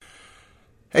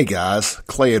Hey guys,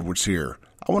 Clay Edwards here.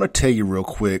 I want to tell you real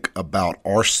quick about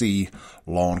ARCHIE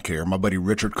Lawn Care. My buddy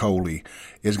Richard Coley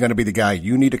is going to be the guy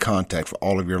you need to contact for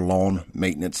all of your lawn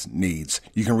maintenance needs.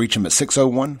 You can reach him at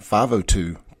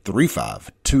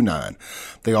 601-502-3529.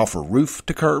 They offer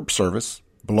roof-to-curb service,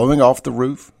 blowing off the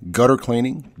roof, gutter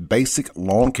cleaning, basic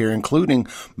lawn care including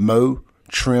mow,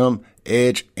 trim,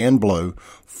 edge, and blow,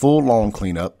 full lawn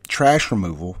cleanup, trash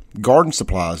removal, garden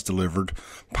supplies delivered,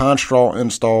 pine straw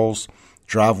installs,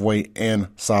 driveway and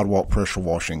sidewalk pressure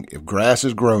washing. If grass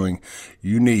is growing,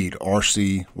 you need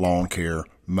ARCHIE Lawn Care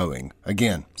Mowing.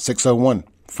 Again,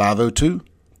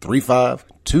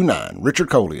 601-502-3529. Richard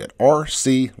Coley at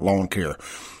ARCHIE Lawn Care,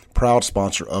 proud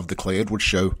sponsor of the Clay Edwards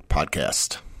Show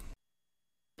podcast.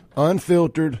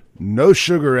 Unfiltered, no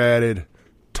sugar added,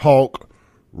 talk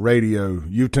radio.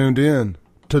 You tuned in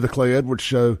to the Clay Edwards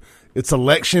Show. It's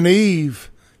election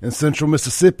eve in central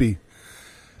Mississippi,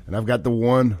 and I've got the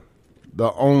one,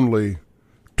 the only,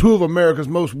 two of America's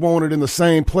most wanted in the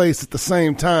same place at the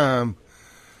same time.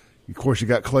 Of course, you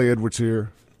got Clay Edwards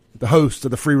here, the host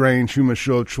of the free-range human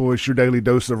show of choice, your daily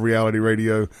dose of reality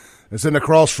radio. And sitting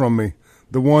across from me,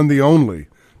 the one, the only,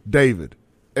 David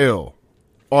L.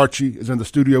 Archie is in the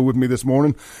studio with me this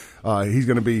morning. He's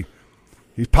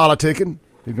politicking.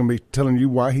 He's going to be telling you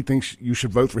why he thinks you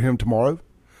should vote for him tomorrow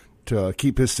to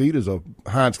keep his seat as a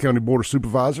Hinds County Board of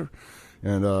Supervisor.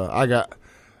 And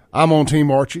I'm on Team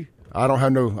Archie. I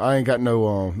ain't got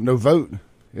no vote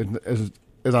as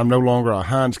I'm no longer a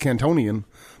Hinds Cantonian.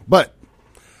 But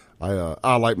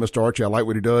I like Mr. Archie. I like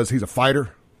what he does. He's a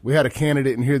fighter. We had a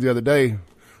candidate in here the other day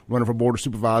running for Board of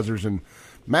Supervisors in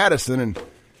Madison, and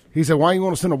he said, "Why you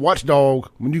want to send a watchdog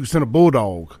when you can send a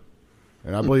bulldog?"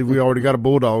 And I believe we already got a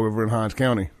bulldog over in Hinds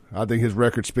County. I think his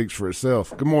record speaks for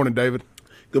itself. Good morning, David.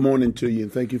 Good morning to you,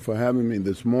 and thank you for having me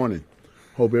this morning.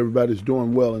 Hope everybody's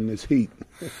doing well in this heat.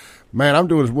 Man, I'm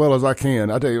doing as well as I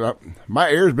can. I tell you, my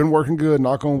air's been working good,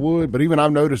 knock on wood, but even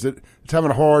I've noticed that it's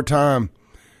having a hard time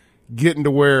getting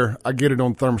to where I get it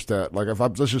on thermostat. Like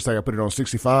let's just say I put it on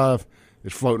 65,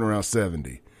 it's floating around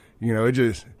 70. You know,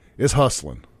 it's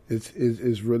hustling.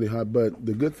 It's really hot, but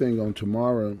the good thing on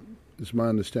tomorrow, it's my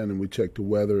understanding, we checked the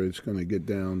weather, it's going to get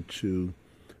down to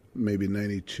maybe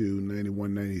 92,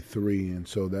 91, 93, and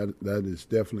so that is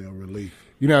definitely a relief.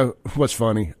 You know what's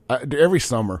funny? Every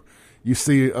summer, you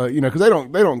see, because they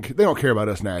don't care about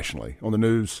us nationally on the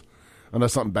news,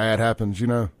 unless something bad happens,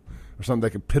 or something that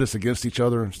could pit us against each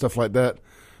other and stuff like that.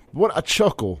 What I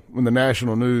chuckle when the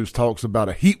national news talks about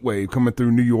a heat wave coming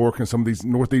through New York and some of these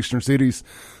northeastern cities,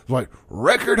 like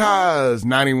record highs,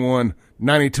 91,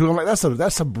 92. I'm like,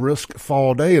 that's a brisk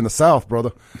fall day in the South,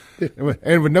 brother,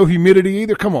 and with no humidity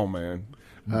either. Come on, man.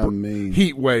 I mean,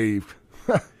 heat wave.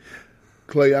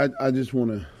 Clay, I just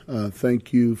want to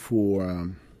thank you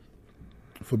for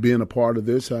being a part of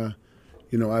this. I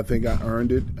think I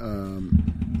earned it.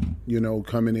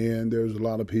 Coming in, there's a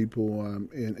lot of people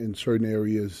in certain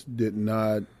areas did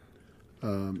not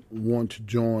want to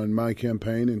join my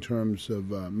campaign in terms of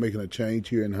making a change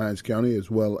here in Hinds County as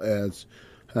well as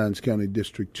Hinds County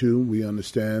District 2. We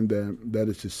understand that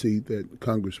is the seat that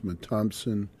Congressman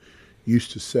Thompson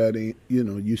used to sit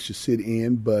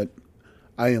in, but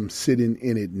I am sitting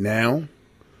in it now.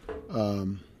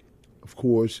 Of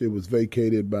course, it was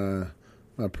vacated by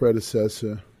my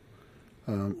predecessor,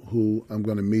 who I'm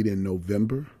going to meet in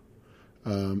November.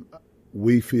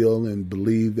 We feel and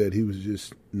believe that he was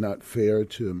just not fair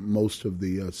to most of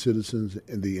the citizens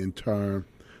in the entire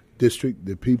district.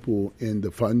 The people in the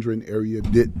Fondren area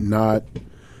did not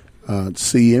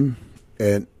see him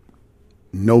at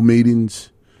no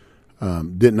meetings,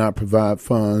 did not provide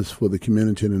funds for the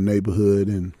community and the neighborhood.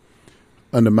 And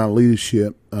under my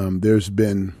leadership, there's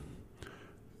been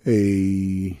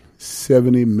a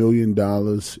 $70 million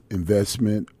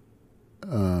investment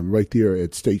right there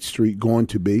at State Street, going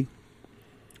to be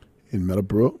in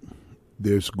Meadowbrook.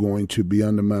 There's going to be,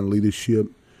 under my leadership,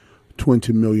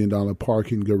 $20 million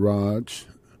parking garage.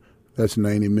 That's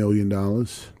 $90 million.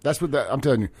 That's what I'm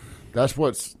telling you. That's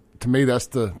what's, to me, that's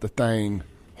the thing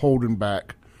holding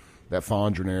back that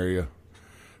Fondren area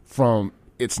from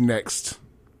its next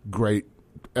great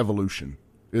evolution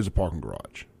is a parking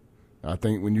garage. I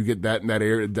think when you get that in that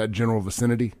area, that general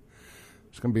vicinity,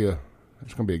 it's gonna be a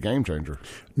game changer.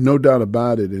 No doubt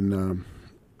about it. And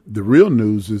the real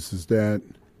news is that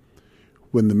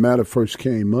when the matter first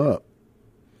came up,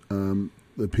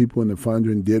 the people in the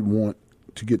Fondren did want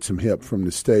to get some help from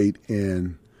the state,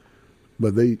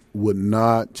 but they would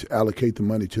not allocate the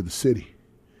money to the city.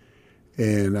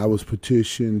 And I was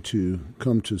petitioned to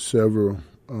come to several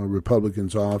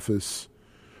Republicans' office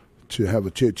to have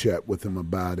a chit-chat with them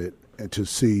about it and to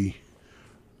see,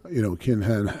 can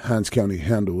Hinds County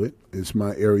handle it? It's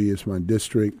my area, it's my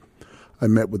district. I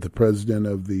met with the president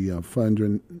of the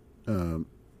Fondren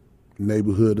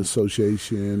Neighborhood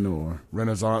Association or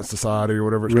Renaissance Society or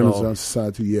whatever it's Renaissance called.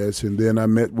 Society, yes. And then I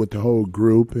met with the whole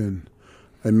group, and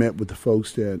I met with the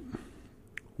folks that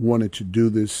wanted to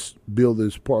build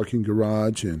this parking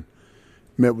garage, and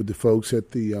met with the folks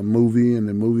at the movie and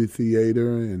the movie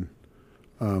theater, and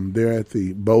they're at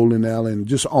the bowling alley, and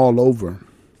just all over.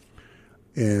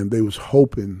 And they was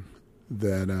hoping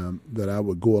that I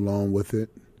would go along with it,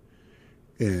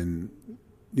 and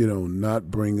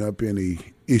not bring up any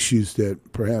issues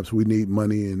that perhaps we need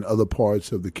money in other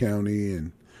parts of the county,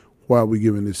 and why are we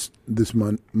giving this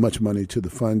much money to the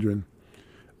Fondren?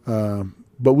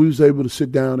 But we was able to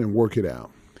sit down and work it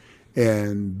out.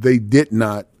 And they did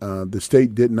not, the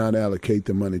state did not allocate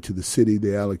the money to the city.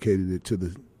 They allocated it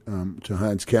to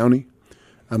Hinds County.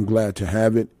 I'm glad to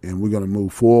have it, and we're going to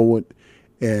move forward.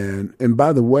 And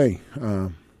by the way,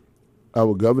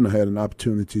 our governor had an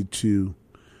opportunity to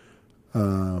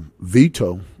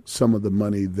veto some of the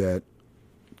money that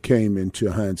came into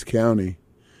Hinds County,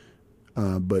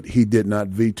 but he did not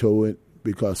veto it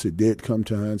because it did come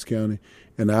to Hinds County,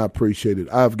 and I appreciate it.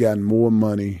 I've gotten more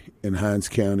money in Hinds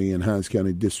County and Hinds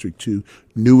County District 2,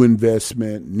 new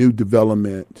investment, new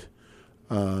development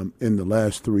in the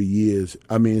last 3 years.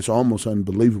 I mean, it's almost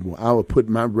unbelievable. I would put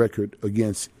my record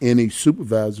against any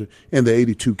supervisor in the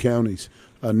 82 counties.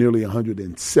 Nearly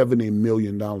 $170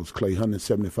 million, Clay,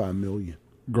 $175 million.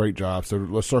 Great job. So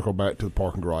let's circle back to the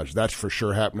parking garage. That's for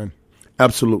sure happening?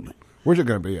 Absolutely. Where's it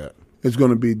going to be at? It's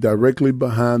going to be directly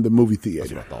behind the movie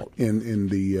theater. That's what I thought. In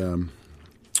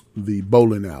the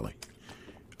bowling alley.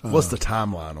 What's the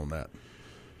timeline on that?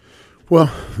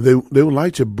 Well, they would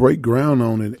like to break ground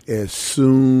on it as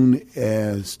soon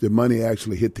as the money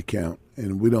actually hit the account,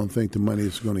 and we don't think the money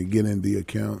is going to get in the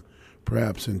account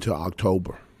perhaps until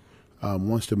October.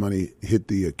 Once the money hit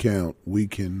the account, we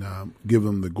can give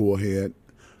them the go-ahead.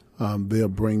 They'll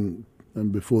bring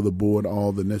before the board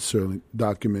all the necessary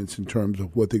documents in terms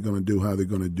of what they're going to do, how they're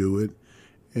going to do it,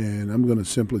 and I'm going to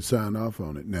simply sign off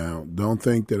on it. Now, don't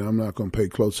think that I'm not going to pay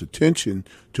close attention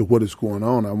to what is going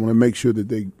on. I want to make sure that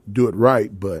they do it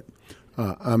right, but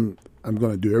I'm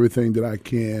going to do everything that I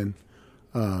can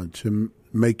to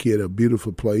make it a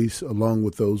beautiful place, along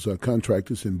with those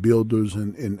contractors and builders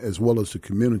and as well as the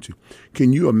community.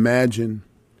 Can you imagine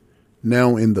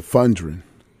now in the Fondren,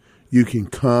 you can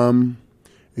come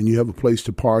and you have a place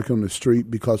to park on the street,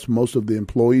 because most of the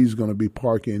employees are going to be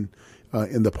parking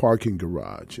in the parking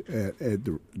garage at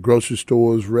the grocery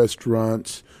stores,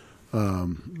 restaurants,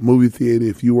 movie theater.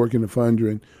 If you work in the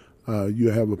Fondren, you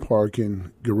have a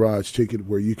parking garage ticket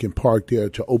where you can park there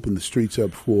to open the streets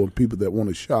up for people that want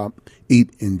to shop, eat,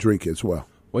 and drink as well.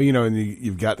 Well, and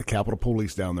you've got the Capitol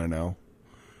Police down there now,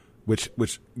 which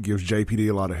gives JPD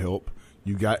a lot of help.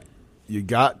 You got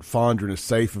Fondren as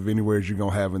safe of anywhere as you're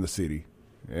going to have in the city,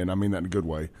 and I mean that in a good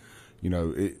way.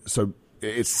 So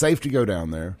it's safe to go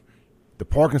down there. The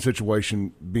parking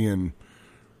situation being,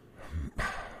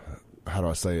 how do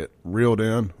I say it, reeled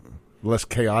in, less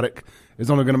chaotic,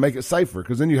 is only going to make it safer,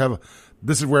 because then you have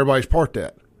this is where everybody's parked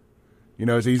at.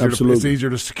 It's easier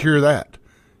to secure that,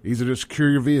 easier to secure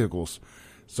your vehicles.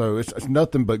 So it's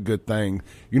nothing but good thing.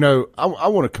 I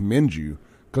want to commend you,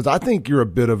 because I think you're a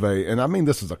bit of and I mean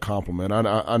this is a compliment.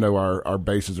 I know our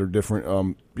bases are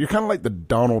different. You're kind of like the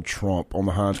Donald Trump on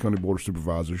the Hinds County Board of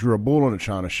Supervisors. You're a bull in a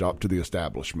china shop to the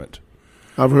establishment.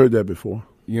 I've heard that before.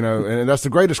 And that's the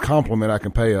greatest compliment I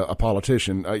can pay a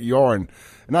politician. You are, and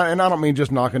I don't mean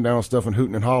just knocking down stuff and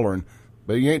hooting and hollering,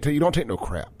 but you don't take no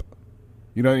crap.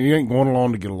 You ain't going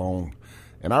along to get along,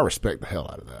 and I respect the hell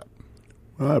out of that.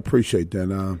 Well, I appreciate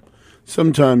that.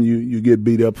 Sometimes you get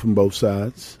beat up from both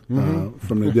sides,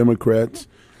 from the Democrats,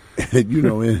 and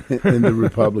the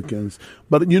Republicans.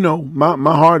 But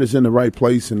my heart is in the right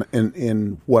place,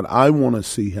 and what I want to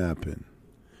see happen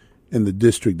in the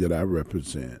district that I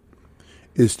represent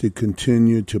is to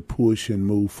continue to push and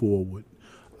move forward.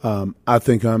 I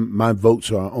think my votes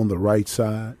are on the right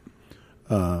side.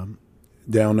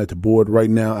 Down at the board right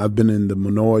now, I've been in the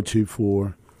minority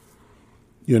for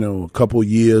a couple of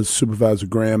years. Supervisor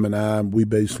Graham and I, we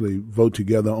basically vote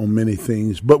together on many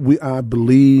things. But I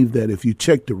believe that if you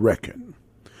check the record,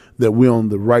 that we're on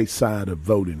the right side of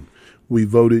voting. We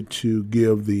voted to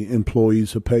give the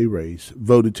employees a pay raise,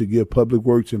 voted to give Public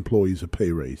Works employees a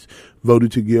pay raise,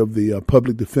 voted to give the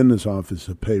Public Defender's Office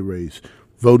a pay raise,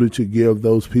 voted to give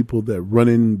those people that run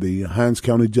in the Hinds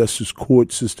County Justice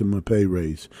Court system a pay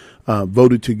raise,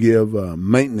 voted to give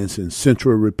maintenance and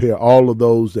central repair, all of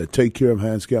those that take care of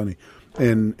Hinds County,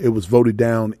 and it was voted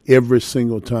down every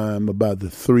single time by the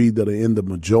three that are in the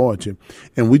majority.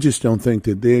 And we just don't think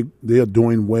that they are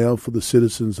doing well for the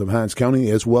citizens of Hinds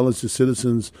County as well as the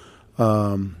citizens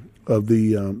of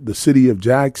the city of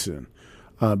Jackson,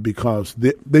 because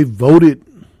they voted.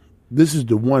 This is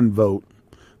the one vote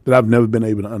that I've never been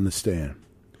able to understand.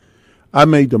 I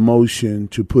made the motion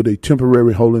to put a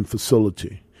temporary holding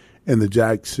facility in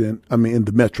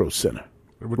the Metro Center.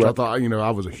 Which right? I thought,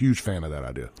 I was a huge fan of that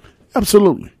idea.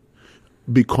 Absolutely.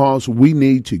 Because we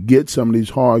need to get some of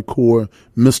these hardcore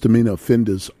misdemeanor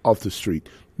offenders off the street.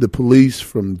 The police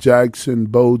from Jackson,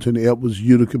 Bolton, Edwards,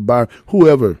 Utica, Byron,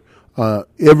 whoever,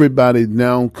 everybody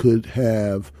now could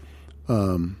have,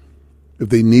 if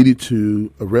they needed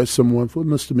to arrest someone for a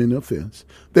misdemeanor offense,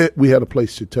 that we had a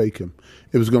place to take them.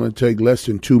 It was going to take less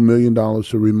than $2 million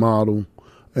to remodel,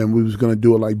 and we was going to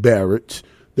do it like Barrett's,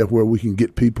 that where we can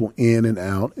get people in and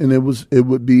out, and it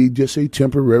would be just a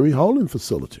temporary holding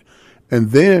facility.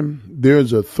 And then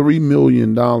there's a $3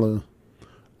 million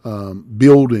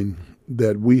building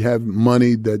that we have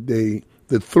money that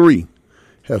the three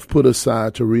have put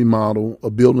aside to remodel a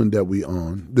building that we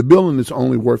own. The building is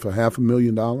only worth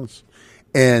 $500,000,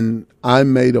 and I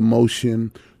made a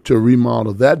motion to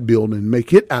remodel that building,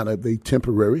 make it out of a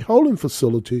temporary holding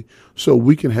facility, so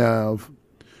we can have,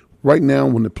 right now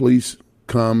when the police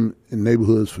come in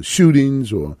neighborhoods for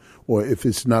shootings or if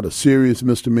it's not a serious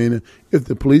misdemeanor, if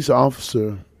the police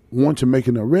officer wants to make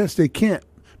an arrest, they can't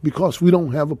because we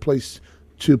don't have a place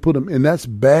to put them. And that's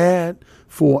bad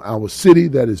for our city,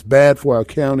 that is bad for our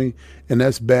county, and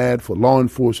that's bad for law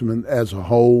enforcement as a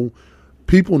whole.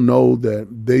 People know that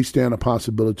they stand a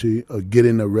possibility of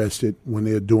getting arrested when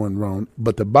they're doing wrong.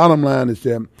 But the bottom line is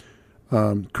that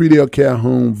Credell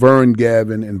Calhoun, Vern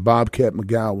Gavin, and Bobcat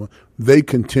McGowan, they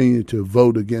continue to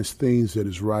vote against things that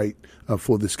is right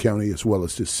for this county as well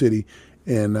as this city.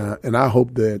 And I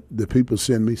hope that the people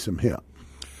send me some help.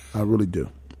 I really do.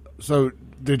 So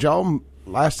did y'all,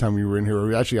 last time you were in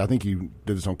here, actually I think you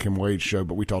did this on Kim Wade's show,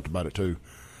 but we talked about it too.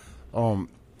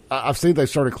 I've seen they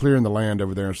started clearing the land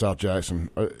over there in South Jackson.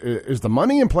 Is the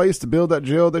money in place to build that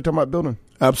jail they're talking about building?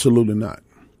 Absolutely not.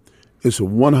 It's a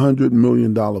 $100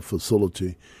 million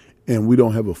facility, and we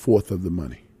don't have a fourth of the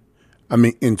money.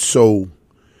 And so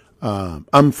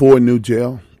I'm for a new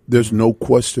jail. There's no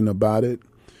question about it.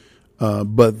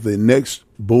 But the next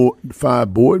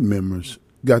 5 board members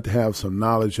got to have some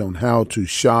knowledge on how to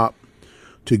shop,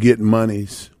 to get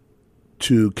monies,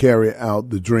 to carry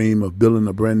out the dream of building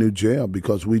a brand new jail,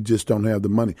 because we just don't have the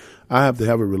money. I have to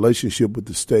have a relationship with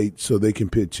the state so they can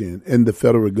pitch in, and the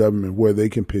federal government where they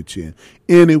can pitch in.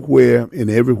 Anywhere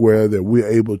and everywhere that we're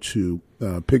able to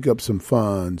pick up some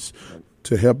funds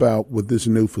to help out with this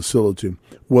new facility,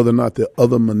 whether or not the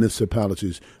other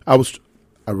municipalities. I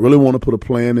really want to put a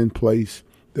plan in place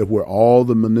that where all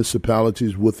the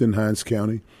municipalities within Hinds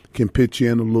County can pitch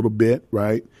in a little bit,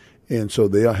 right? And so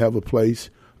they'll have a place.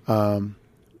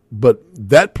 But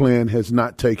that plan has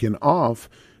not taken off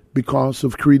because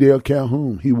of Credell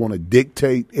Calhoun. He want to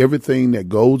dictate everything that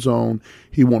goes on.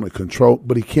 He want to control,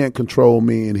 but he can't control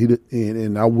me,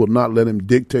 and I will not let him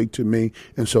dictate to me.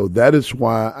 And so that is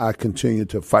why I continue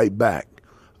to fight back.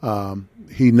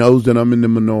 He knows that I'm in the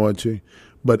minority,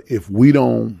 but if we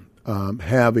don't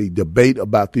have a debate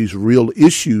about these real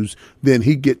issues, then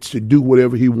he gets to do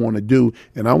whatever he want to do.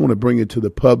 And I want to bring it to the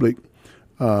public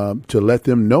to let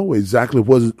them know exactly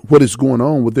what is going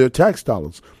on with their tax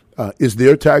dollars. Is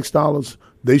their tax dollars?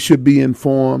 They should be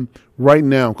informed. Right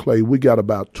now, Clay, we got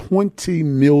about $20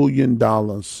 million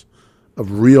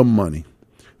of real money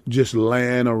just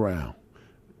laying around,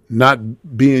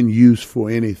 not being used for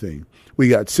anything. We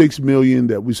got $6 million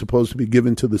that we're supposed to be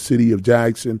giving to the city of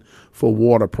Jackson for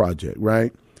water project,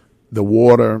 right? The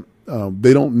water,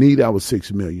 they don't need our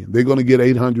 $6 million. They're going to get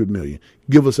 $800 million.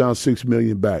 Give us our $6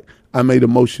 million back. I made a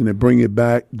motion to bring it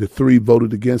back. The 3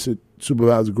 voted against it.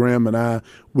 Supervisor Graham and I,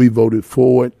 we voted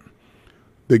for it.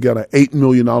 They got an $8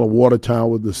 million water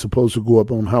tower that's supposed to go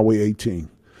up on Highway 18.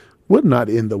 We're not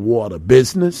in the water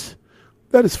business.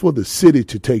 That is for the city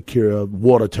to take care of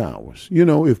water towers. You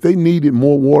know, if they needed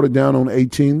more water down on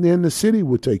 18, then the city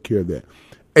would take care of that.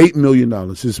 $8 million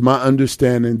is my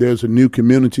understanding. There's a new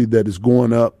community that is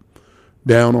going up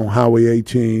down on Highway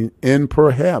 18, and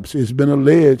perhaps it's been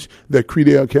alleged that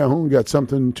Credell Calhoun got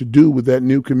something to do with that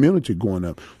new community going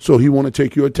up. So he want to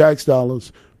take your tax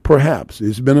dollars. Perhaps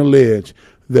it's been alleged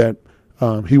that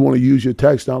he want to use your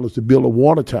tax dollars to build a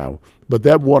water tower. But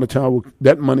that water tower,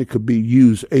 that money could be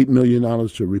used, $8 million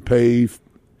to repave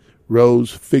roads,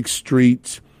 fix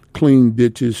streets, clean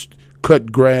ditches,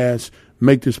 cut grass,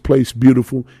 make this place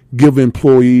beautiful, give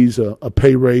employees a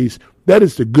pay raise. That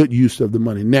is the good use of the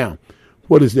money. Now,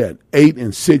 what is that? 8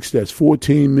 and 6, that's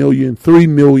 14 million. 3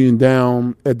 million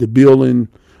down at the building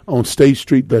on State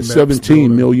Street, that's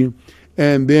 17 million.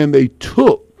 And then they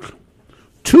took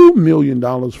 $2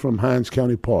 million from Hinds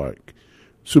County Park.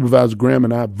 Supervisor Graham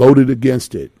and I voted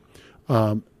against it.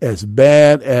 As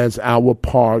bad as our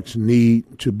parks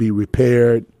need to be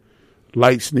repaired,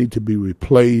 lights need to be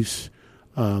replaced,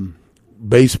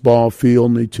 baseball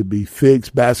field need to be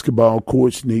fixed, basketball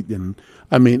courts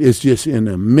it's just in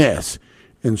a mess.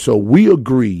 And so we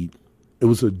agreed, it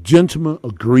was a gentleman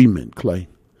agreement, Clay,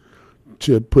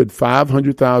 to put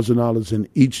 $500,000 in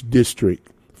each district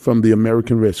from the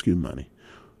American Rescue money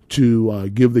to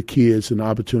give the kids an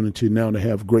opportunity now to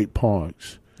have great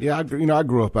parks. Yeah, I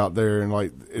grew up out there in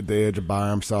at the edge of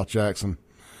Byram, South Jackson,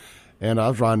 and I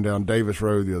was riding down Davis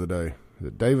Road the other day.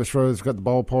 Davis Road's got the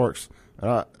ballparks.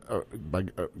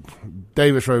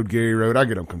 Davis Road, Gary Road, I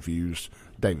get them confused.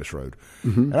 Davis Road,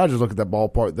 and I just look at that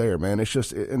ballpark there, man. It's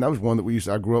just, and that was one that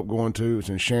I grew up going to. It's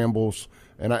in shambles,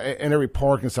 and every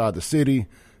park inside the city,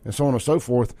 and so on and so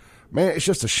forth. Man, it's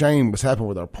just a shame what's happened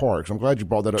with our parks. I'm glad you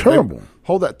brought that up. Terrible. David,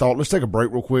 hold that thought. Let's take a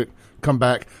break real quick. Come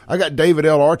back. I got David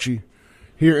L. Archie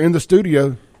here in the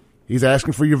studio. He's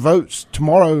asking for your votes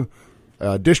tomorrow.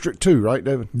 District 2, right,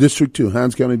 David? District 2,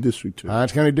 Hinds County District 2.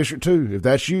 Hinds County District 2. If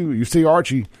that's you see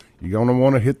Archie, you're going to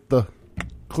want to hit the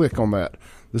click on that.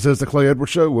 This is the Clay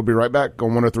Edwards Show. We'll be right back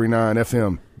on 103.9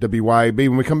 FM WYAB.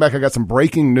 When we come back, I got some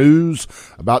breaking news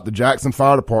about the Jackson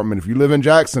Fire Department. If you live in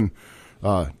Jackson,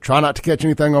 try not to catch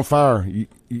anything on fire.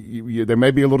 They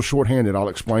may be a little short-handed. I'll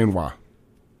explain why.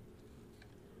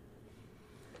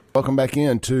 Welcome back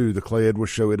into the Clay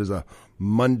Edwards Show. It is a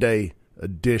Monday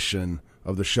edition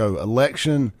of the show.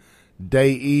 Election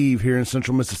Day Eve here in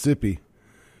Central Mississippi.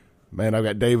 Man, I've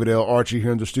got David L. Archie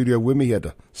here in the studio with me. He had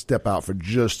to step out for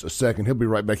just a second. He'll be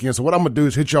right back in. So what I'm going to do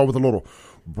is hit y'all with a little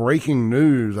breaking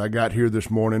news I got here this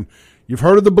morning. You've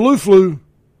heard of the blue flu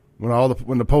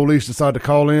when the police decide to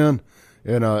call in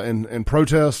and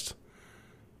protest,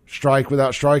 strike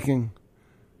without striking.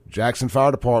 Jackson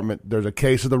Fire Department, there's a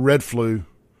case of the red flu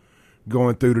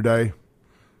going through today.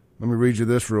 Let me read you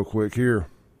this real quick here.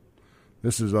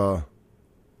 This is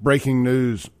breaking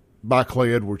news by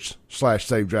Clay Edwards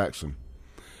 /Save Jackson.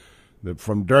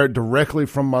 Directly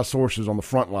from my sources on the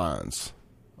front lines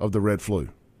of the red flu. It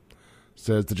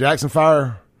says the Jackson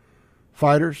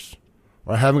firefighters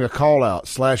are having a call out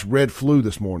 /red flu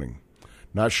this morning.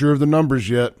 Not sure of the numbers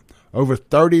yet. Over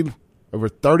 30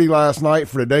 last night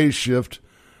for today's shift.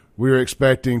 We are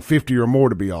expecting 50 or more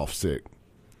to be off sick,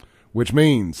 which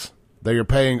means they are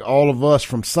paying all of us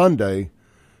from Sunday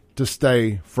to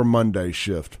stay for Monday's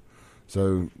shift.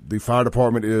 So the fire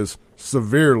department is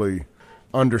severely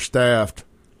understaffed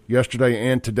yesterday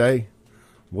and today.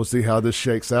 We'll see how this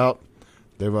shakes out.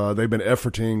 They've been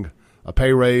efforting a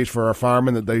pay raise for our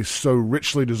firemen that they so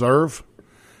richly deserve,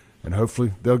 and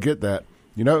hopefully they'll get that.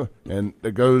 And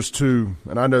it goes to,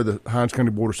 and I know the Hinds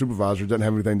County Board of Supervisors doesn't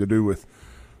have anything to do with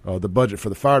the budget for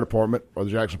the fire department or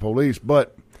the Jackson Police,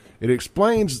 but it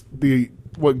explains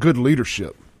what good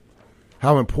leadership,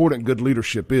 how important good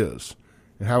leadership is,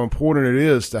 and how important it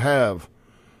is to have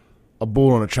a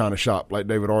bull in a china shop like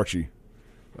David Archie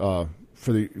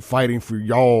fighting for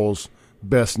y'all's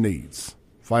best needs,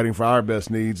 fighting for our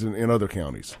best needs in other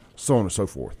counties, so on and so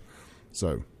forth.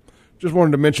 So just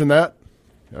wanted to mention that.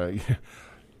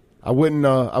 I wouldn't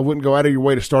go out of your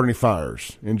way to start any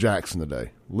fires in Jackson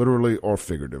today, literally or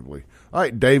figuratively. All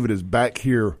right, David is back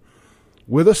here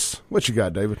with us. What you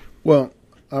got, David? Well,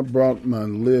 I brought my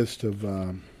list of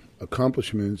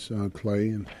accomplishments, Clay,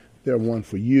 and there are one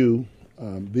for you.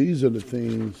 These are the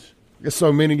things. It's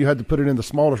so many you had to put it in the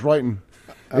smallest writing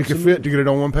it could fit to get it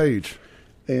on one page.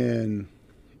 And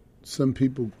some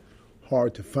people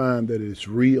hard to find that it's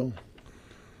real,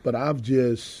 but I've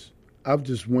just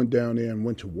went down there and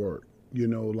went to work.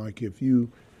 Like if you're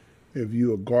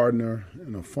a gardener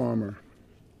and a farmer,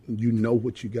 you know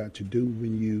what you got to do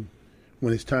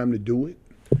when it's time to do it.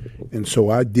 And so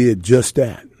I did just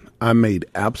that. I made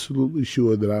absolutely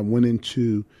sure that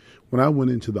when I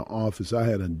went into the office, I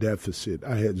had a deficit.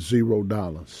 I had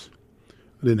 $0.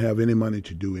 I didn't have any money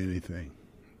to do anything,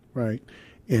 right?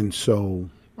 And so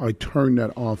I turned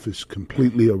that office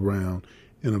completely around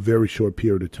in a very short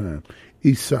period of time.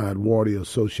 East Side Water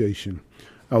Association,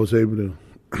 I was able to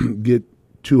get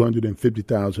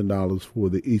 $250,000 for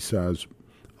the East Side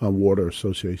Water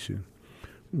Association.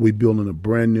 We building a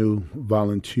brand new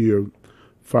volunteer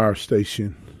fire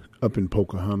station up in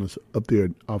Pocahontas, up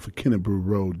there off of Kennebrew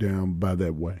Road, down by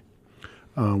that way.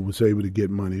 Was able to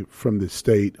get money from the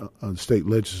state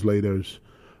legislators.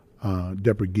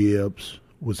 Deborah Gibbs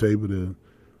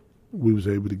we was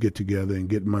able to get together and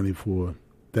get money for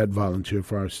that volunteer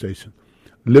fire station.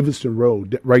 Livingston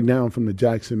Road, right down from the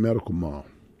Jackson Medical Mall,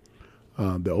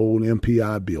 the old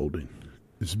MPI building.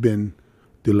 It's been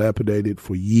dilapidated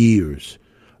for years.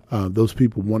 Those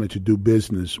people wanted to do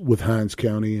business with Hinds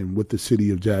County and with the city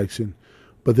of Jackson,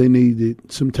 but they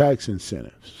needed some tax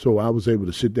incentives. So I was able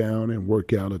to sit down and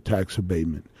work out a tax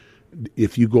abatement.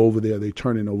 If you go over there, they're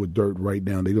turning over dirt right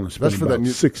now. They're going to spend about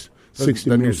 $60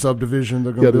 million. New subdivision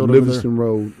they're going to build the over Livingston there?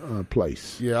 Road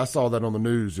place. Yeah, I saw that on the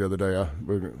news the other day.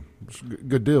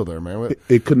 Good deal there, man.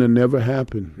 It could have never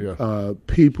happened. Yeah.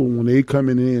 People, when they come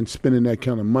in and spending that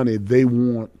kind of money, they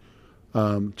want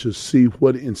to see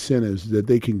what incentives that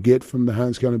they can get from the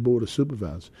Hinds County Board of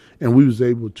Supervisors. And we was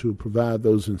able to provide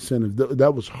those incentives.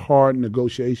 That was hard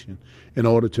negotiation in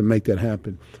order to make that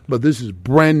happen. But this is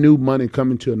brand new money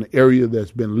coming to an area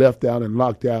that's been left out and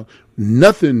locked out.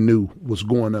 Nothing new was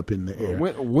going up in the air.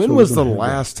 When was the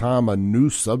last time a new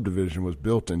subdivision was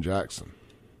built in Jackson?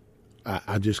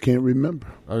 I just can't remember.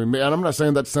 I mean, and I'm not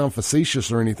saying that to sound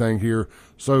facetious or anything here.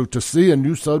 So to see a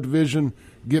new subdivision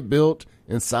get built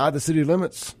inside the city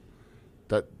limits,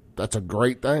 that's a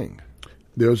great thing.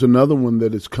 There's another one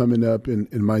that is coming up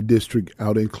in my district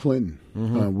out in Clinton.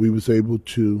 Mm-hmm. We was able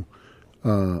to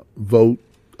vote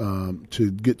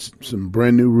to get some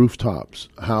brand new rooftops,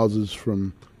 houses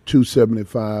from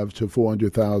 $275,000 to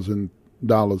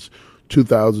 $400,000,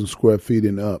 2,000 square feet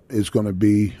and up. It's going to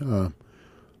be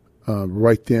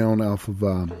right down off of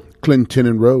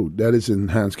Clinton Road. That is in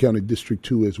Hinds County District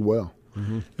 2 as well.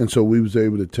 Mm-hmm. And so we was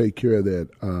able to take care of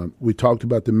that. We talked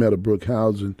about the Meadowbrook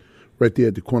housing right there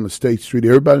at the corner of State Street.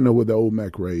 Everybody know where the old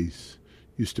Mac Rays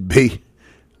used to be.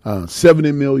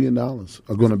 $70 million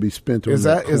are going to be spent on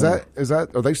that. Is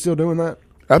that? Are they still doing that?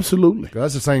 Absolutely.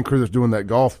 That's the same crew that's doing that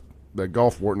Top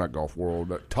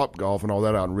Golf and all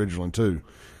that out in Ridgeland too.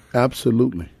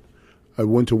 Absolutely. I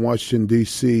went to Washington,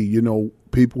 D.C. You know,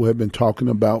 people have been talking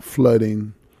about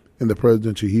flooding in the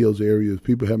Presidential Hills areas,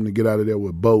 people having to get out of there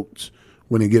with boats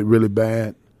when it get really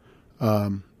bad.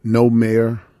 No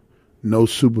mayor, no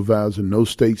supervisor, no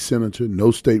state senator,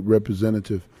 no state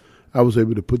representative. I was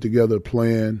able to put together a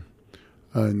plan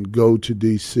and go to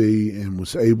D.C. and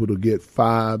was able to get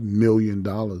 $5 million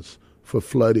for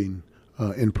flooding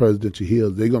in Presidential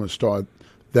Hills. They're going to start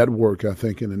that work, I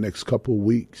think, in the next couple of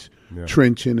weeks,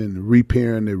 trenching and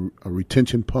repairing the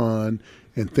retention pond,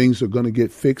 and things are going to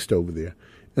get fixed over there.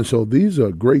 And so these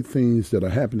are great things that are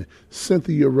happening.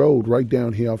 Cynthia Road, right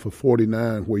down here off of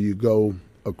 49, where you go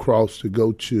across to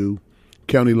go to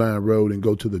County Line Road and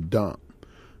go to the dump.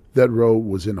 That road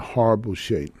was in horrible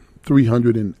shape.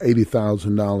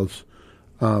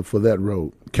 $380,000 for that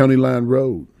road. County Line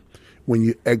Road, when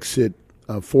you exit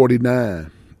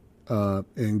 49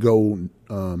 and go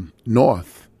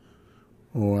north,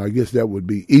 or I guess that would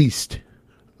be east,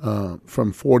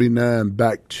 from 49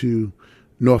 back to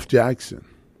North Jackson.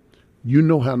 You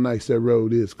know how nice that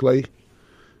road is, Clay.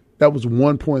 That was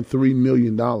 $1.3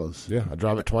 million. Yeah, I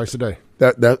drive it twice a day.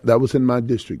 That was in my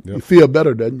district. Yep. You feel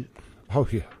better, doesn't you? Oh,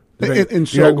 yeah. And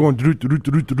so going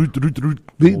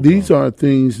these are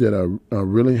things that are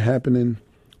really happening.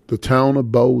 The town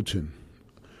of Bolton,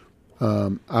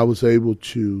 I was able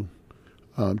to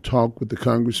talk with the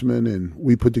congressman, and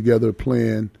we put together a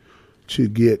plan to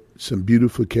get some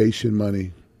beautification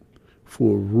money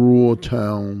for rural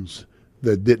towns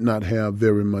that did not have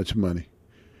very much money.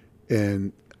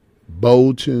 And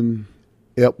Bolton,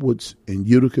 Epworth, and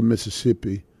Utica,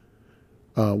 Mississippi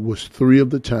was three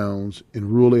of the towns in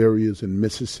rural areas in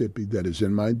Mississippi that is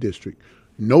in my district.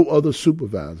 No other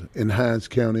supervisor in Hinds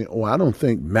County, or I don't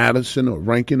think Madison or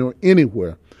Rankin or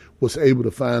anywhere, was able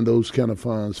to find those kind of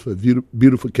funds for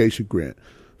beautification grant.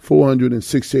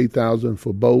 $468,000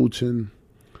 for Bolton,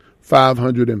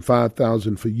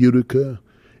 $505,000 for Utica,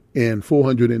 and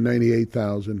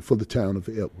 $498,000 for the town of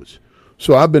Epworth.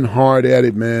 So I've been hard at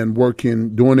it, man,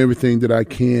 working, doing everything that I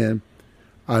can.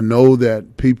 I know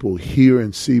that people hear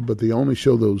and see, but they only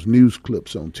show those news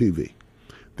clips on TV.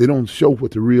 They don't show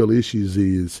what the real issues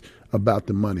is about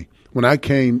the money. When I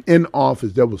came in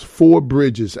office, there was 4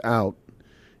 bridges out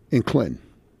in Clinton.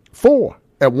 4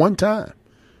 at one time.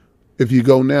 If you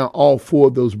go now, all 4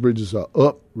 of those bridges are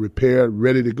up, repaired,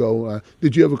 ready to go.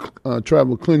 Did you ever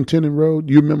travel Clinton Road?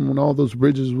 Do you remember when all those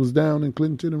bridges was down in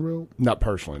Clinton Road? Not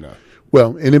personally, no.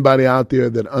 Well, anybody out there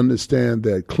that understand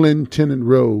that Clinton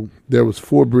Road, there was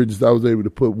 4 bridges. I was able to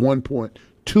put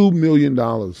 $1.2 million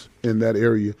in that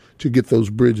area to get those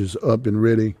bridges up and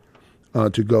ready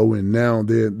to go. And now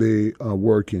they are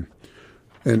working.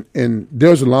 And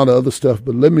there's a lot of other stuff,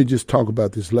 but let me just talk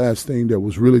about this last thing that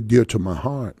was really dear to my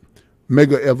heart.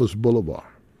 Mega Evers Boulevard.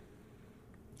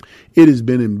 It has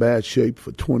been in bad shape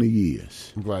for 20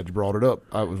 years. I'm glad you brought it up.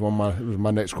 It was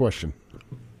my next question.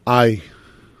 I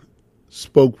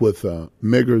spoke with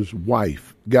Megger's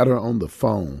wife, got her on the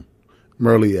phone,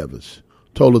 Merle Evers,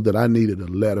 told her that I needed a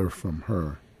letter from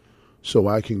her so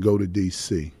I can go to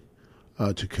D.C.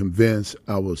 To convince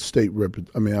our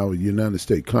our United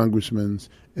States congressmen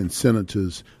and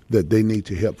senators that they need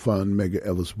to help fund Medgar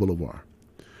Evers Boulevard.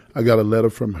 I got a letter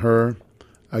from her.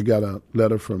 I got a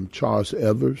letter from Charles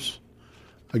Evers.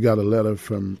 I got a letter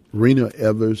from Rena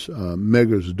Evers,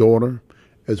 Megger's daughter,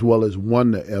 as well as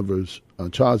Wanda Evers,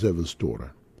 Charles Evers'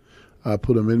 daughter. I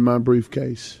put them in my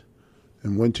briefcase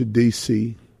and went to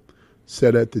D.C.,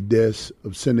 sat at the desk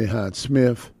of Cindy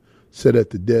Hyde-Smith, sat at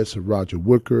the desk of Roger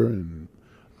Wicker, and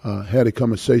had a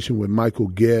conversation with Michael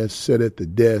Guest, sat at the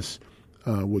desk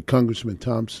with Congressman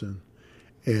Thompson,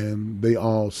 and they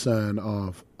all signed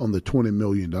off on the $20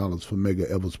 million for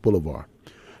Medgar Evers Boulevard.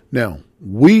 Now,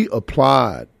 we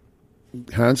applied.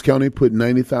 Hinds County put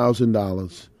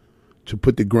 $90,000 to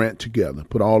put the grant together,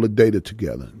 put all the data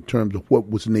together in terms of what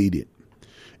was needed.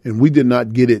 And we did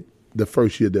not get it the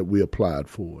first year that we applied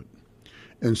for it.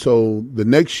 And so the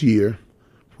next year,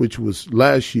 which was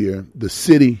last year, the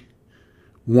city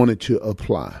wanted to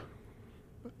apply.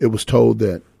 It was told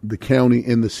that the county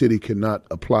and the city cannot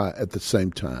apply at the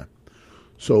same time.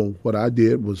 So what I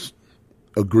did was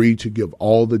agree to give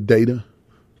all the data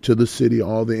to the city,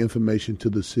 all the information to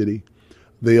the city.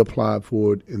 They applied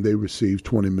for it, and they received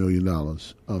 $20 million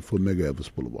for Medgar Evers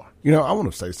Boulevard. You know, I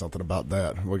want to say something about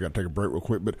that. We got to take a break real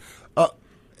quick, but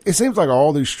it seems like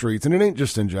all these streets, and it ain't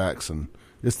just in Jackson,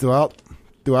 it's throughout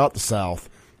the South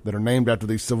that are named after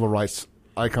these civil rights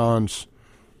icons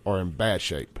are in bad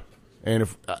shape. And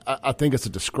I think it's a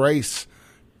disgrace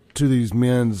to these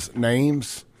men's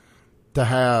names to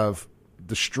have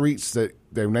the streets that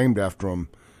they've named after them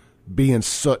be in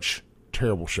such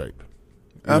terrible shape.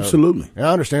 Absolutely. And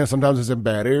I understand sometimes it's in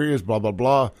bad areas, blah, blah,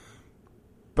 blah,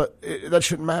 but that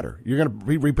shouldn't matter. You're going to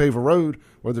repave a road,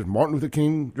 whether it's Martin Luther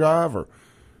King Drive or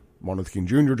Martin Luther King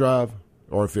Jr. Drive,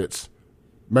 or if it's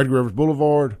Medgar Evers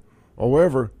Boulevard or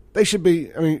wherever, they should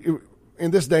be,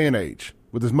 in this day and age,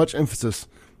 with as much emphasis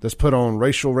that's put on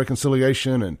racial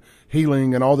reconciliation and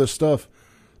healing and all this stuff,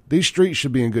 these streets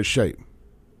should be in good shape.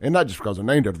 And not just because they're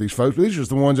named after these folks, but these are just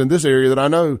the ones in this area that I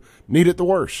know need it the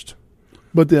worst.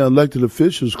 But the elected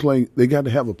officials claim they got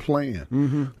to have a plan.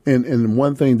 Mm-hmm. And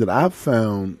one thing that I've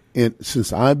found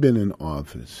since I've been in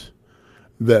office,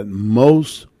 that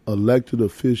most elected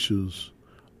officials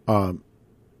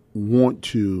want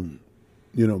to,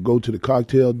 go to the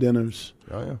cocktail dinners,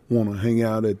 want to hang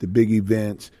out at the big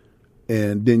events,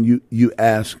 and then you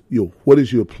ask, what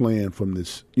is your plan from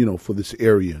this, for this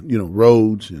area,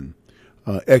 roads and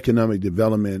economic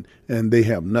development, and they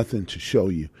have nothing to show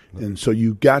you. And so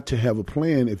you got to have a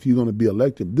plan if you're going to be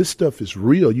elected. This stuff is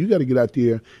real. You got to get out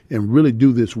there and really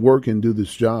do this work and do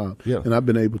this job. Yeah. And I've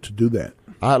been able to do that.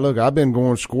 I've been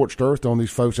going scorched earth on these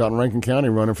folks out in Rankin County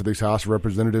running for these House of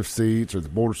Representative seats or the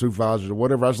Board of Supervisors or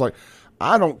whatever. I was like,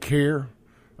 I don't care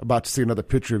about to see another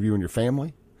picture of you and your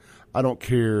family. I don't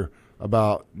care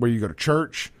about where you go to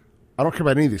church. I don't care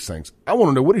about any of these things. I want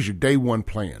to know, what is your day one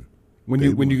plan? When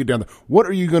you get down there, what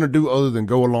are you going to do other than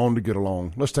go along to get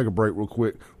along? Let's take a break real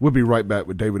quick. We'll be right back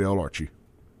with David L. Archie.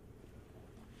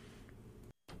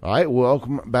 All right,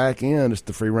 welcome back in. It's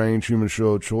the Free Range Human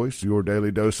Show of Choice, your daily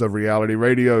dose of reality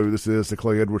radio. This is the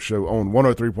Clay Edwards Show on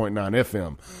 103.9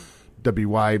 FM,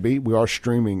 WYAB. We are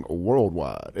streaming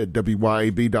worldwide at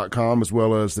WYAB.com, as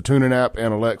well as the TuneIn app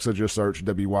and Alexa. Just search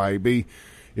WYAB.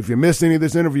 If you missed any of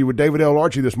this interview with David L.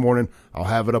 Archie this morning, I'll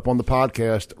have it up on the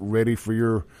podcast, ready for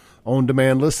your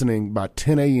on-demand listening by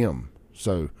 10 a.m.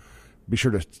 So be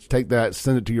sure to take that,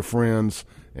 send it to your friends,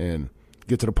 and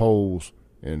get to the polls.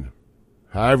 And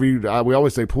however we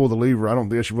always say pull the lever. I don't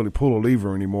think I should really pull a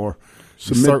lever anymore.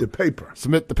 Submit the paper.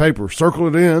 Submit the paper. Circle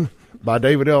it in by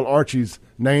David L. Archie's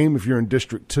name if you're in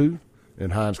District 2 in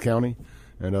Hinds County.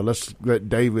 And let's let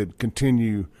David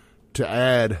continue to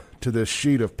add to this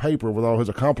sheet of paper with all his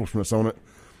accomplishments on it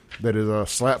that is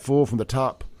slap full from the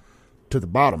top to the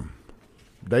bottom.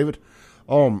 David?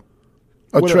 A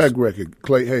track record,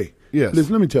 Clay. Hey, yes.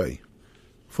 Listen, let me tell you,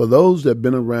 for those that have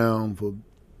been around for,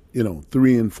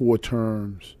 3 and 4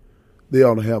 terms, they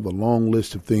ought to have a long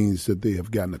list of things that they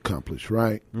have gotten accomplished,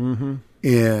 right?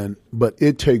 Mm-hmm. But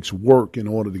it takes work in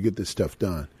order to get this stuff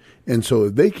done. And so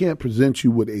if they can't present you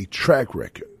with a track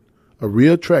record, a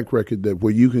real track record that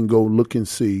where you can go look and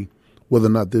see whether or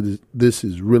not this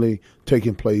is really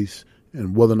taking place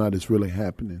and whether or not it's really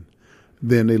happening,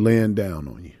 then they laying down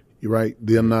on you. You're right.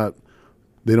 They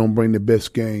don't bring the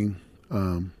best game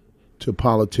to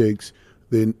politics.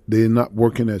 They're not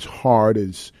working as hard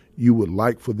as you would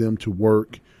like for them to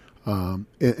work.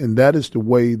 And that is the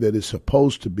way that it's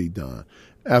supposed to be done.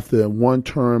 After one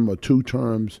term or two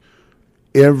terms,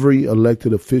 every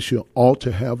elected official ought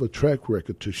to have a track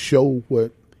record to show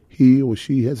what he or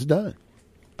she has done.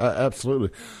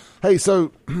 Absolutely. Hey,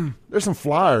 so there's some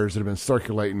flyers that have been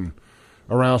circulating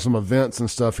around some events and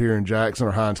stuff here in Jackson,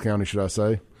 or Hinds County, should I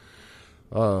say.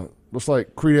 Looks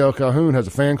like Creedell Calhoun has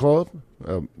a fan club.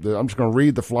 I'm just going to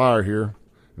read the flyer here.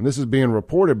 And this is being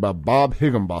reported by Bob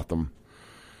Higginbotham.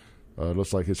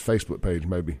 Looks like his Facebook page,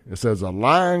 maybe. It says, "A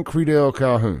lying Creedell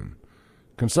Calhoun.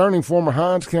 Concerning former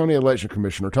Hinds County Election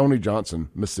Commissioner Tony Johnson,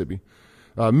 Mississippi.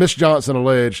 Miss Johnson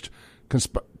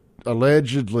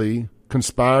allegedly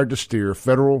conspired to steer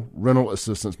federal rental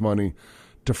assistance money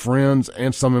to friends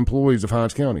and some employees of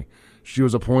Hinds County. She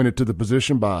was appointed to the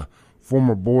position by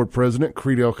former board president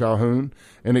Creedell Calhoun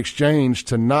in exchange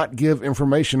to not give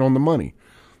information on the money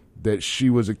that she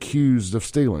was accused of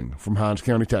stealing from Hinds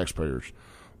County taxpayers.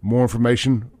 More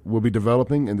information will be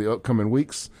developing in the upcoming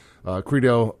weeks.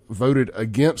 Creedell voted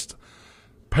against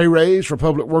pay raise for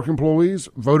public work employees,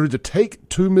 voted to take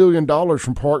 $2 million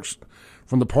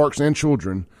from the parks and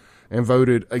children, and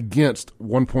voted against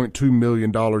 $1.2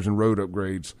 million in road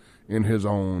upgrades in his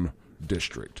own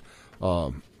district."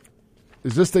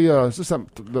 Is this the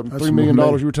 $3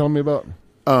 million you were telling me about?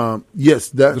 Yes,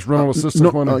 this rental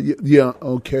assistance money. Yeah,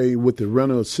 okay. With the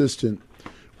rental assistance,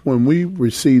 when we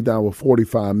received our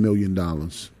 $45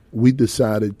 million, we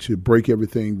decided to break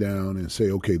everything down and say,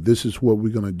 okay, this is what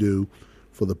we're going to do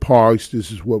for the parks.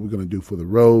 This is what we're going to do for the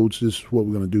roads. This is what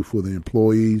we're going to do for the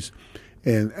employees.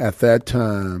 And at that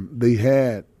time, they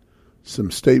had some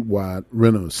statewide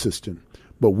rental assistance,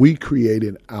 but we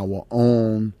created our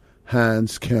own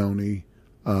Hinds County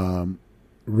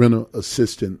rental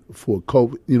assistance for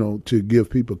COVID, to give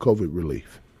people COVID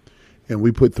relief. And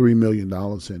we put $3 million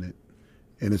in it,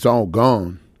 and it's all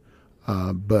gone.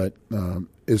 But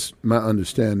it's my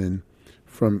understanding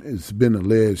it's been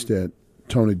alleged that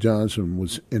Tony Johnson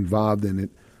was involved in it.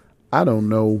 I don't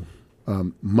know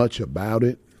much about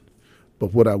it,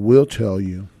 but what I will tell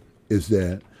you is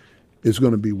that it's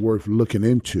going to be worth looking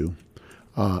into.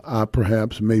 I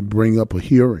perhaps may bring up a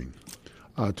hearing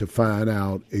to find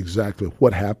out exactly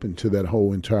what happened to that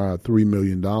whole entire $3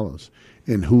 million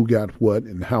and who got what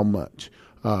and how much.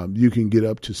 You can get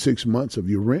up to 6 months of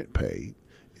your rent paid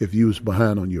if you was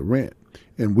behind on your rent.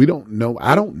 And we don't know.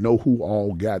 I don't know who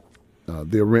all got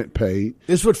their rent paid.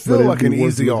 This would feel like an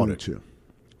easy audit. Too.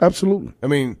 Absolutely. I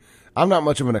mean, I'm not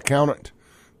much of an accountant,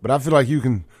 but I feel like you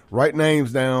can write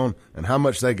names down and how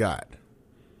much they got.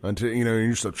 Until,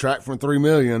 you subtract from $3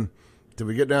 million till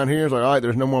we get down here. It's like, all right,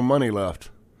 there's no more money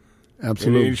left.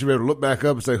 Absolutely. And you should be able to look back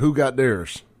up and say, who got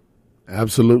theirs?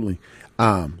 Absolutely.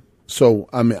 So,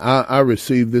 I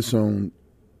received this on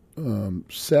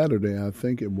Saturday, I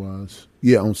think it was.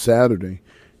 Yeah, on Saturday.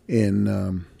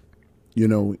 And,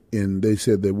 and they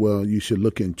said that, well, you should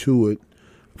look into it.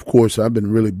 Of course, I've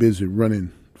been really busy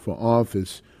running for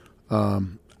office.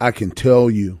 I can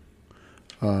tell you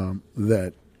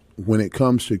that when it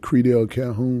comes to Creedell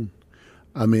Calhoun,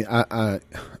 I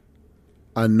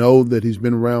know that he's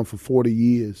been around for 40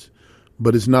 years,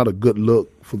 but it's not a good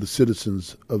look for the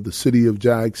citizens of the city of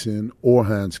Jackson or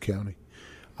Hinds County.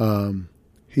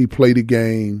 He played a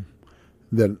game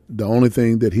that the only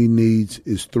thing that he needs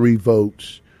is 3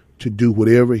 votes to do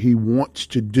whatever he wants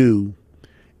to do,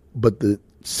 but the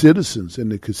citizens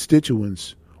and the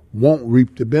constituents won't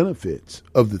reap the benefits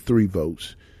of the 3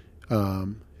 votes.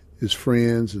 His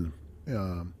friends and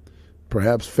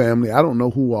perhaps family, I don't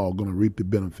know who all going to reap the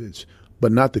benefits,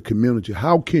 but not the community.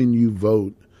 How can you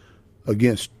vote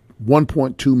against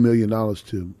 $1.2 million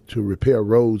to repair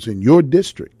roads in your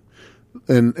district?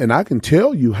 And I can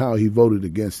tell you how he voted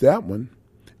against that one,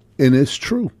 and it's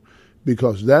true,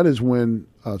 because that is when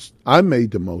I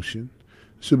made the motion.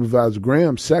 Supervisor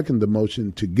Graham seconded the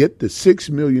motion to get the $6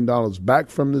 million back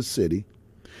from the city,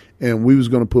 and we was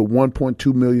going to put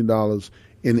 $1.2 million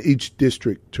in each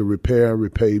district to repair,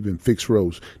 repave, and fix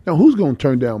roads. Now, who's going to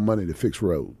turn down money to fix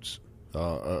roads?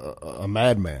 A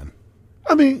madman.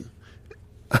 I mean,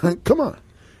 come on.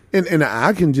 And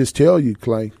I can just tell you,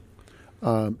 Clay,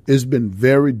 it's been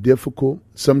very difficult.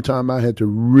 Sometimes I had to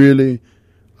really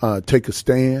take a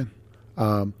stand.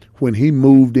 When he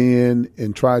moved in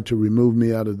and tried to remove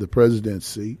me out of the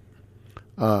presidency,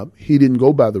 he didn't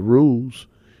go by the rules.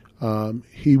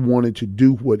 He wanted to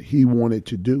do what he wanted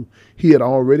to do. He had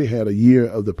already had a year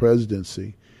of the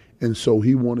presidency, and so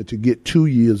he wanted to get 2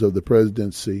 years of the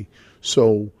presidency.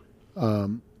 So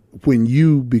when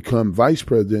you become vice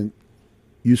president,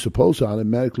 you're supposed to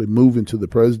automatically move into the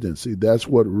presidency. That's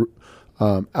what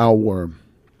our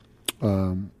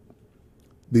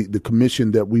the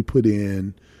commission that we put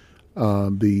in,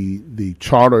 the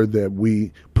charter that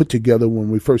we put together when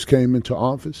we first came into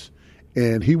office,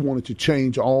 and he wanted to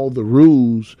change all the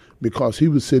rules because he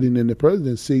was sitting in the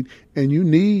president's seat, and you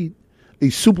need a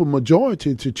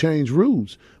supermajority to change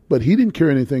rules. But he didn't care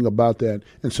anything about that,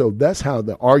 and so that's how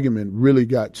the argument really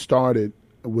got started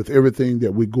with everything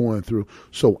that we're going through.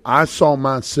 So I saw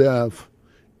myself,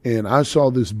 and I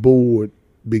saw this board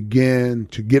begin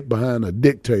to get behind a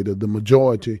dictator, the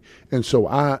majority, and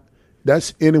so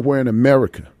that's anywhere in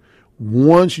America.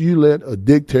 Once you let a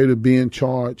dictator be in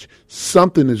charge,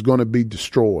 something is going to be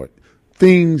destroyed.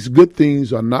 Good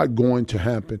things are not going to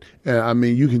happen. And I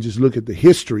mean, you can just look at the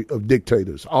history of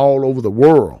dictators all over the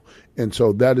world. And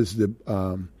so that is the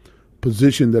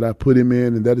position that I put him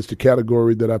in, and that is the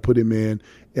category that I put him in.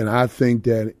 And I think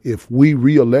that if we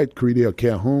reelect Creedale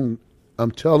Calhoun, I'm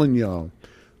telling y'all,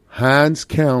 Hinds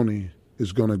County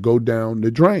is going to go down the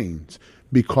drains,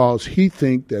 because he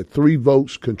think that 3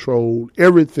 votes control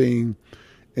everything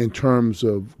in terms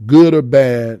of good or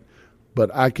bad. But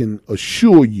I can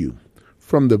assure you,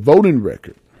 from the voting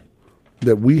record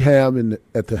that we have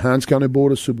at the Hinds County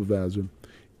Board of Supervisors,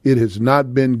 it has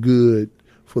not been good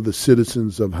for the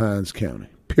citizens of Hinds County,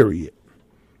 period.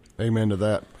 Amen to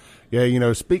that.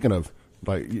 Yeah, speaking of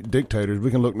like dictators,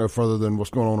 we can look no further than what's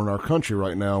going on in our country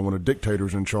right now when a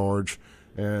dictator's in charge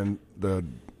and the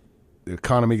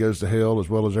economy goes to hell as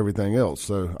well as everything else.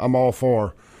 So I'm all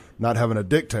for not having a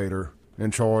dictator in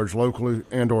charge locally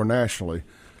and or nationally.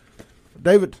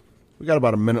 David, we got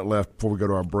about a minute left before we go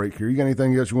to our break here. You got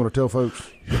anything else you want to tell folks?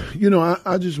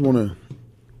 I just want to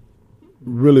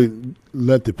really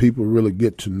let the people really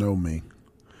get to know me.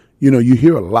 You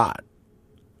hear a lot,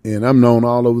 and I'm known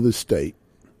all over the state.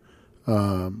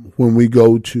 When we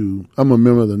go to, I'm a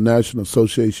member of the National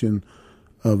Association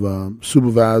of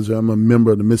Supervisors. I'm a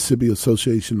member of the Mississippi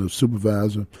Association of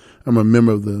Supervisors. I'm a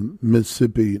member of the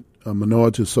Mississippi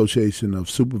Minority Association of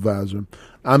Supervisors.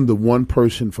 I'm the one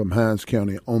person from Hinds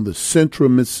County on the Central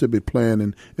Mississippi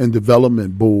Planning and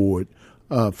Development Board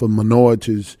for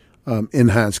minorities in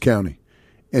Hinds County.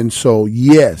 And so,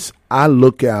 yes, I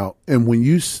look out, and when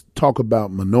you talk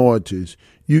about minorities,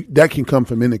 that can come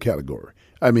from any category.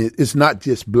 I mean, it's not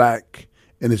just black,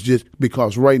 and it's just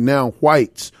because right now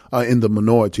whites are in the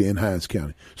minority in Hinds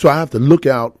County. So I have to look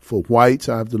out for whites.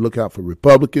 I have to look out for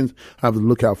Republicans. I have to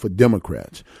look out for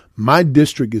Democrats. My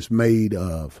district is made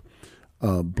of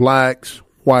blacks,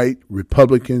 white,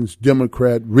 Republicans,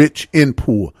 Democrat, rich and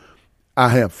poor. I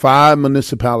have 5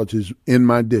 municipalities in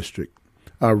my district: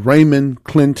 Raymond,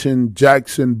 Clinton,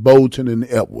 Jackson, Bolton, and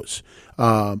Edwards.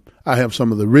 I have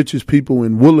some of the richest people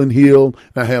in Woodland Hill,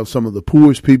 and I have some of the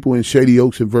poorest people in Shady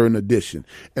Oaks and Vernon Addition.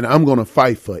 And I'm going to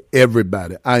fight for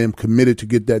everybody. I am committed to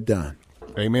get that done.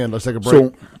 Amen. Let's take a break.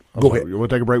 So, go ahead. We'll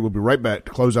take a break. We'll be right back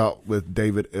to close out with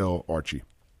David L. Archie.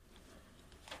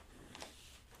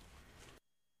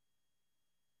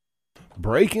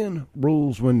 Breaking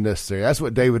rules when necessary. That's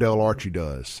what David L. Archie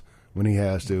does when he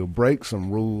has to. Break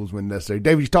some rules when necessary.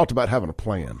 David, you talked about having a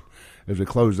plan as we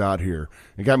close out here.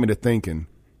 It got me to thinking,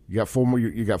 you got 4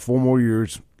 more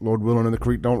years, Lord willing, and the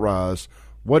creek don't rise.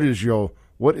 What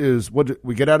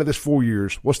we get out of this 4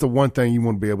 years, what's the one thing you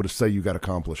want to be able to say you got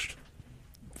accomplished?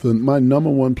 My number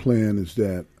one plan is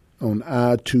that on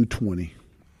I-220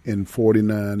 in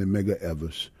 49 and Mega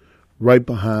Evers, right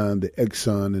behind the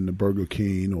Exxon and the Burger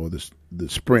King or the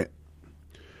Sprint,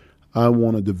 I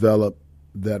want to develop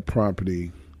that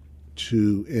property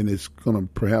and it's going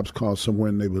to perhaps cost somewhere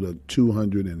in the neighborhood of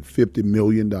 $250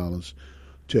 million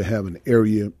to have an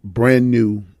area brand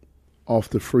new off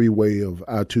the freeway of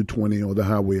I-220 or the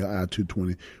highway of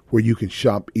I-220 where you can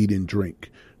shop, eat, and drink.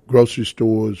 Grocery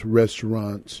stores,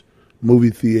 restaurants,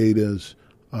 movie theaters,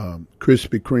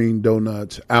 Krispy Kreme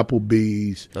donuts,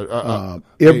 Applebee's,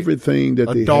 everything that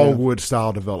they have. A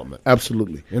Dogwood-style development.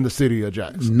 Absolutely. In the city of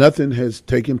Jackson. Nothing has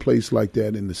taken place like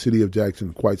that in the city of Jackson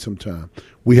in quite some time.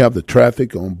 We have the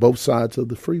traffic on both sides of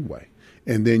the freeway.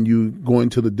 And then you going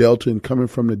to the Delta and coming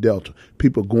from the Delta.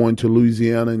 People going to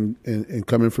Louisiana and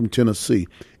coming from Tennessee.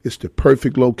 It's the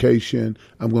perfect location.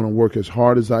 I'm going to work as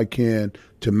hard as I can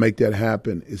to make that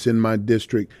happen. It's in my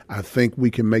district. I think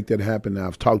we can make that happen. Now,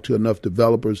 I've talked to enough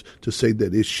developers to say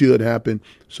that it should happen.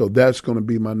 So that's going to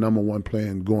be my number one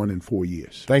plan going in 4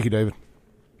 years. Thank you, David.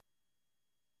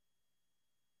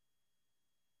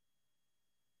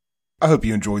 I hope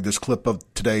you enjoyed this clip of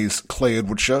today's Clay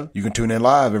Edwards Show. You can tune in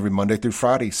live every Monday through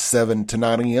Friday, 7 to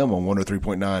 9 a.m. on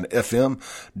 103.9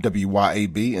 FM,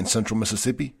 WYAB in Central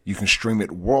Mississippi. You can stream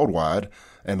it worldwide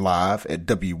and live at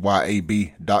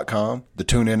WYAB.com, the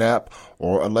TuneIn app,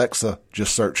 or Alexa.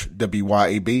 Just search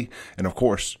WYAB. And of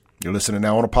course, you're listening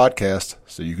now on a podcast,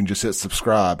 so you can just hit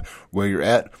subscribe where you're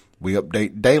at. We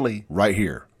update daily right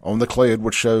here on The Clay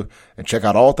Edwards Show. And check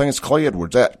out all things Clay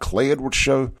Edwards at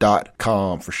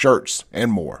ClayEdwardsShow.com for shirts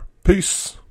and more. Peace.